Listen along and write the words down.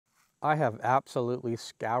I have absolutely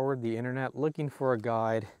scoured the internet looking for a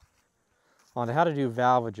guide on how to do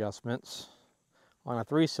valve adjustments on a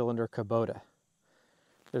 3-cylinder Kubota.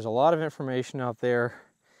 There's a lot of information out there,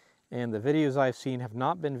 and the videos I've seen have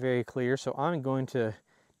not been very clear, so I'm going to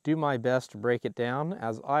do my best to break it down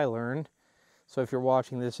as I learn. So if you're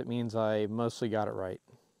watching this, it means I mostly got it right.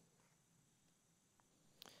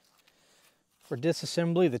 For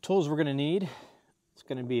disassembly, the tools we're going to need, it's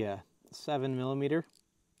going to be a 7mm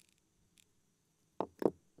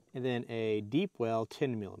and then a deep well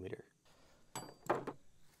 10mm. All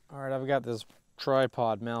right, I've got this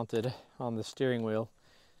tripod mounted on the steering wheel.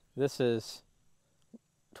 This is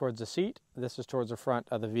towards the seat, this is towards the front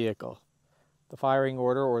of the vehicle. The firing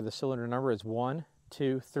order or the cylinder number is 1,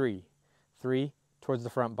 2, 3. 3 towards the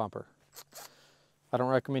front bumper. I don't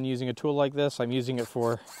recommend using a tool like this. I'm using it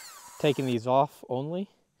for taking these off only.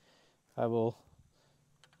 I will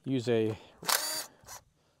use a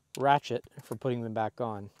ratchet for putting them back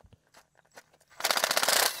on.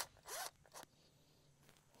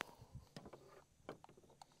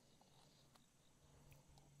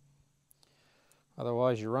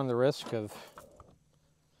 Otherwise, you run the risk of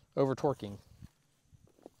over-torquing.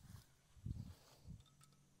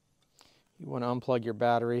 You want to unplug your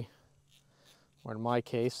battery, or in my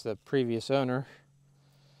case, the previous owner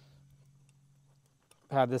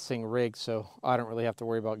had this thing rigged, so I don't really have to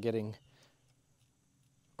worry about getting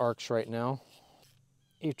arcs right now.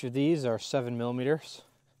 Each of these are 7mm.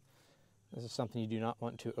 This is something you do not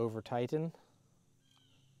want to over-tighten.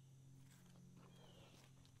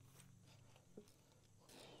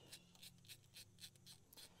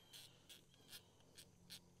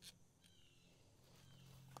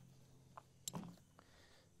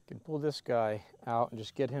 You can pull this guy out and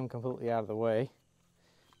just get him completely out of the way.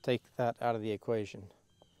 Take that out of the equation.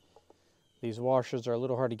 These washers are a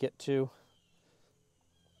little hard to get to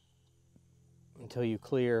until you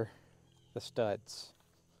clear the studs.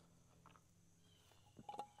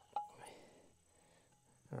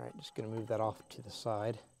 All right, just going to move that off to the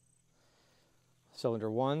side.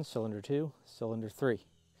 Cylinder 1, cylinder 2, cylinder 3.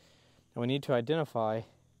 Now we need to identify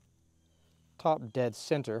top dead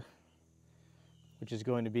center, which is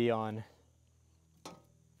going to be on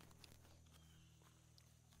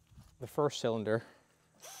the first cylinder.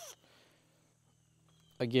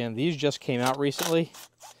 Again, these just came out recently.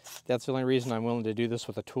 That's the only reason I'm willing to do this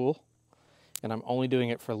with a tool, and I'm only doing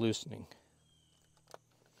it for loosening.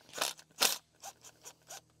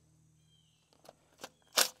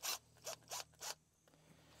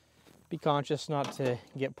 Be conscious not to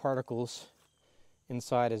get particles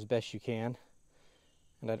inside as best you can,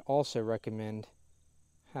 and I'd also recommend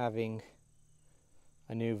having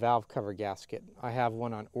a new valve cover gasket. I have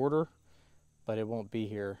one on order, but it won't be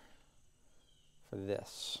here for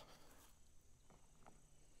this.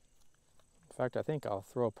 In fact, I think I'll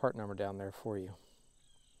throw a part number down there for you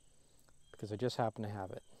because I just happen to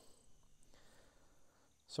have it.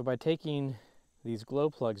 So by taking these glow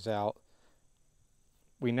plugs out,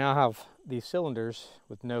 we now have these cylinders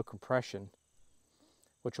with no compression,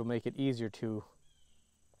 which will make it easier to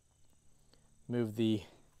move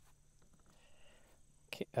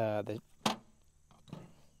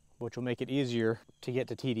which will make it easier to get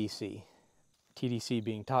to TDC. TDC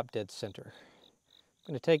being top dead center.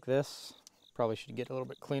 I'm going to take this, probably should get a little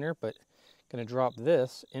bit cleaner, but I'm going to drop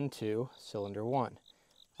this into cylinder 1.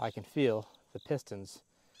 I can feel the pistons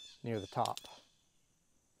near the top.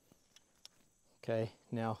 Okay,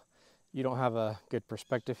 now you don't have a good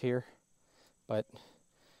perspective here, but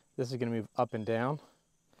this is going to move up and down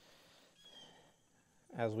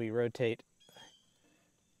as we rotate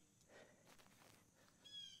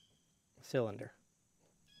the cylinder.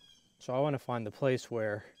 So I want to find the place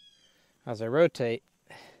where, as I rotate,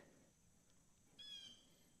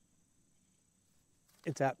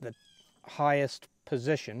 it's at the highest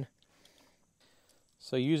position.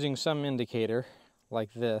 So using some indicator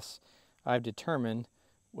like this, I've determined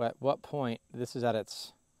at what point this is at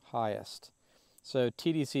its highest. So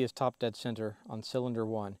TDC is top dead center on cylinder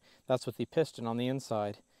 1. That's with the piston on the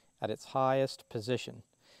inside at its highest position.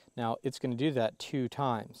 Now it's going to do that 2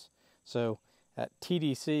 times. So at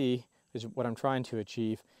TDC is what I'm trying to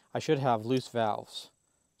achieve. I should have loose valves.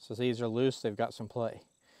 So these are loose, they've got some play.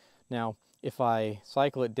 Now if I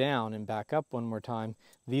cycle it down and back up one more time,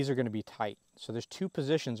 these are going to be tight. So there's 2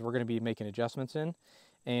 positions we're going to be making adjustments in,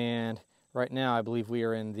 and right now I believe we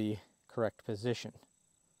are in the correct position.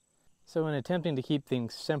 So in attempting to keep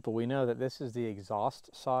things simple, we know that this is the exhaust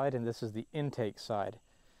side and this is the intake side.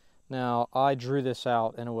 Now I drew this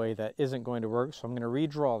out in a way that isn't going to work, so I'm going to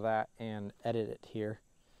redraw that and edit it here.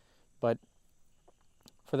 But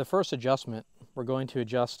For the first adjustment, we're going to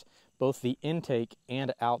adjust both the intake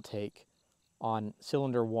and outtake on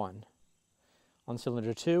cylinder 1. On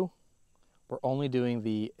cylinder 2, we're only doing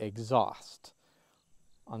the exhaust.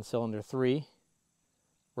 On cylinder 3,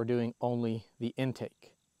 we're doing only the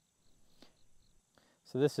intake.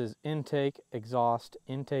 So this is intake, exhaust,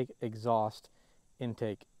 intake, exhaust,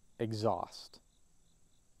 intake, exhaust.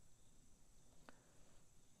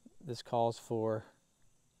 This calls for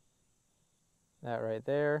that right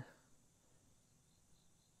there.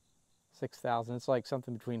 6,000. It's like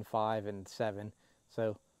something between 5 and 7.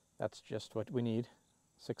 So that's just what we need,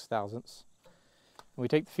 6 thousandths. And we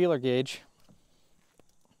take the feeler gauge,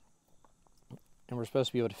 and we're supposed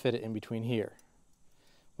to be able to fit it in between here.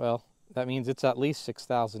 Well, that means it's at least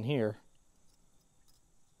 6,000 here.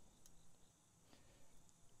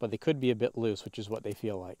 But they could be a bit loose, which is what they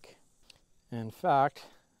feel like. In fact,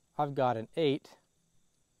 I've got an 8,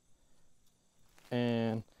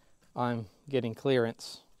 and I'm getting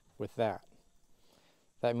clearance with that.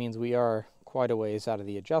 That means we are quite a ways out of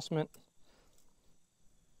the adjustment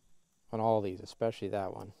on all these, especially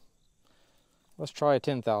that one. Let's try a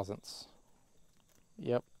 10 thousandths.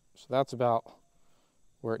 Yep, so that's about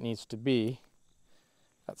where it needs to be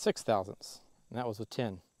at 6 thousandths, and that was a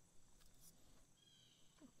 10.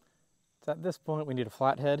 So at this point we need a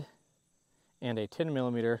flathead and a 10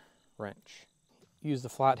 millimeter wrench. Use the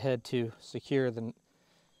flathead to secure the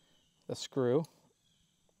screw.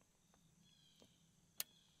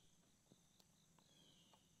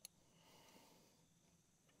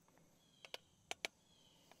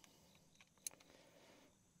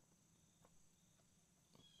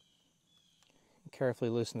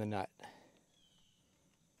 Carefully loosen the nut.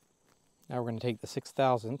 Now we're going to take the 6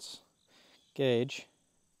 thousandths gauge.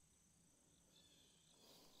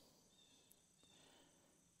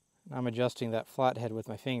 I'm adjusting that flathead with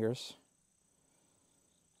my fingers.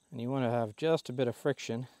 And you want to have just a bit of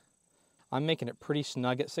friction. I'm making it pretty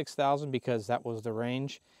snug at 6,000 because that was the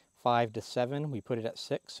range, 5 to 7. We put it at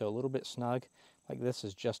 6, so a little bit snug. Like this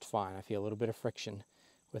is just fine. I feel a little bit of friction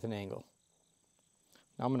with an angle.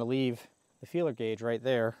 Now I'm going to leave the feeler gauge right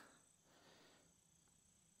there.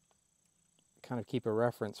 Kind of keep a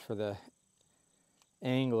reference for the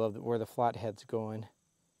angle of where the flathead's going.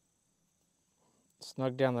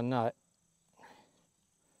 Snug down the nut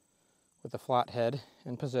with the flathead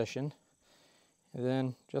in position, and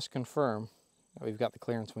then just confirm that we've got the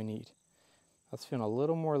clearance we need. That's feeling a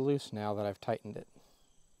little more loose now that I've tightened it.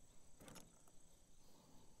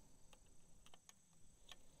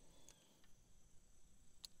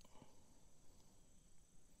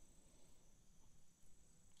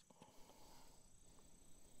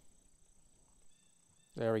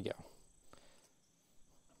 There we go.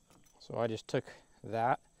 So I just took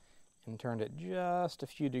that and turned it just a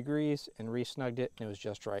few degrees and re-snugged it, and it was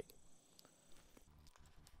just right.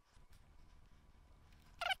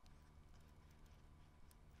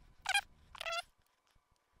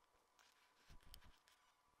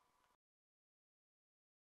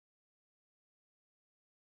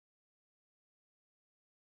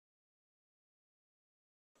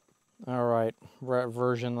 All right, we're at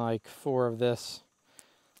version like 4 of this.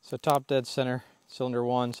 So top dead center, cylinder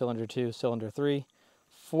 1, cylinder 2, cylinder 3.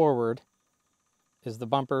 Forward is the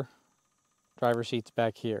bumper, driver seat's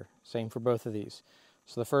back here. Same for both of these.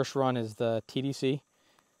 So the first run is the TDC,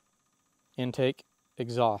 intake,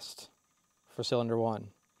 exhaust for cylinder 1,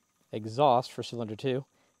 exhaust for cylinder 2,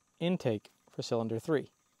 intake for cylinder 3.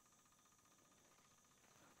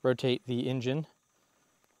 Rotate the engine,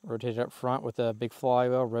 rotate it up front with a big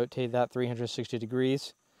flywheel, rotate that 360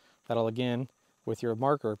 degrees. That'll again, with your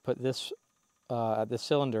marker, put this at this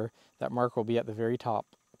cylinder. That marker will be at the very top.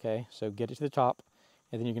 Okay, so get it to the top,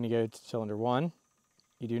 and then you're going to go to cylinder 1,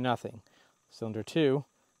 you do nothing. Cylinder 2,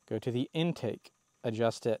 go to the intake,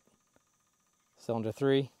 adjust it. Cylinder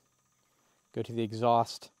 3, go to the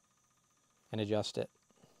exhaust and adjust it.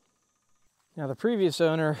 Now the previous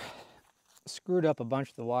owner screwed up a bunch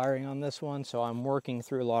of the wiring on this one, so I'm working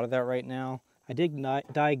through a lot of that right now. I did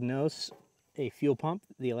diagnose a fuel pump,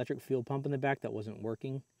 the electric fuel pump in the back that wasn't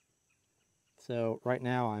working. So right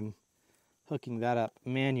now I'm hooking that up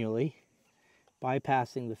manually,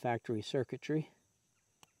 bypassing the factory circuitry.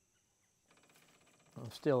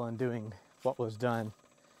 I'm still undoing what was done.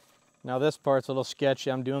 Now this part's a little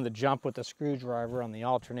sketchy. I'm doing the jump with the screwdriver on the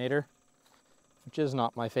alternator, which is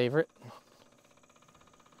not my favorite.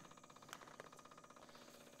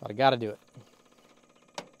 But I gotta do it.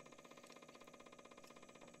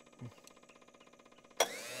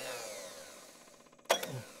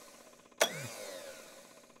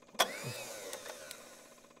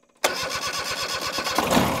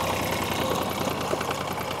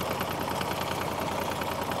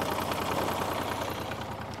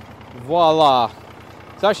 voila.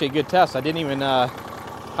 It's actually a good test. I didn't even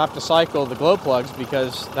have to cycle the glow plugs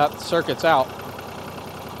because that circuit's out.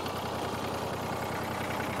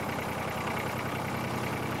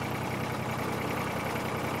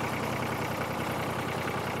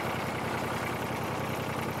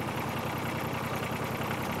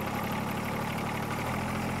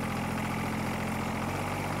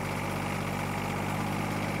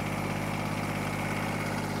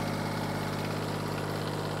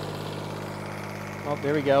 Oh,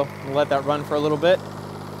 there we go. We'll let that run for a little bit.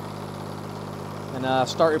 And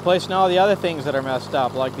start replacing all the other things that are messed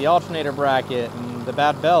up, like the alternator bracket and the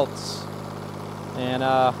bad belts. And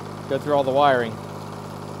go through all the wiring.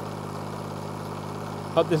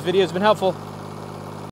 Hope this video has been helpful.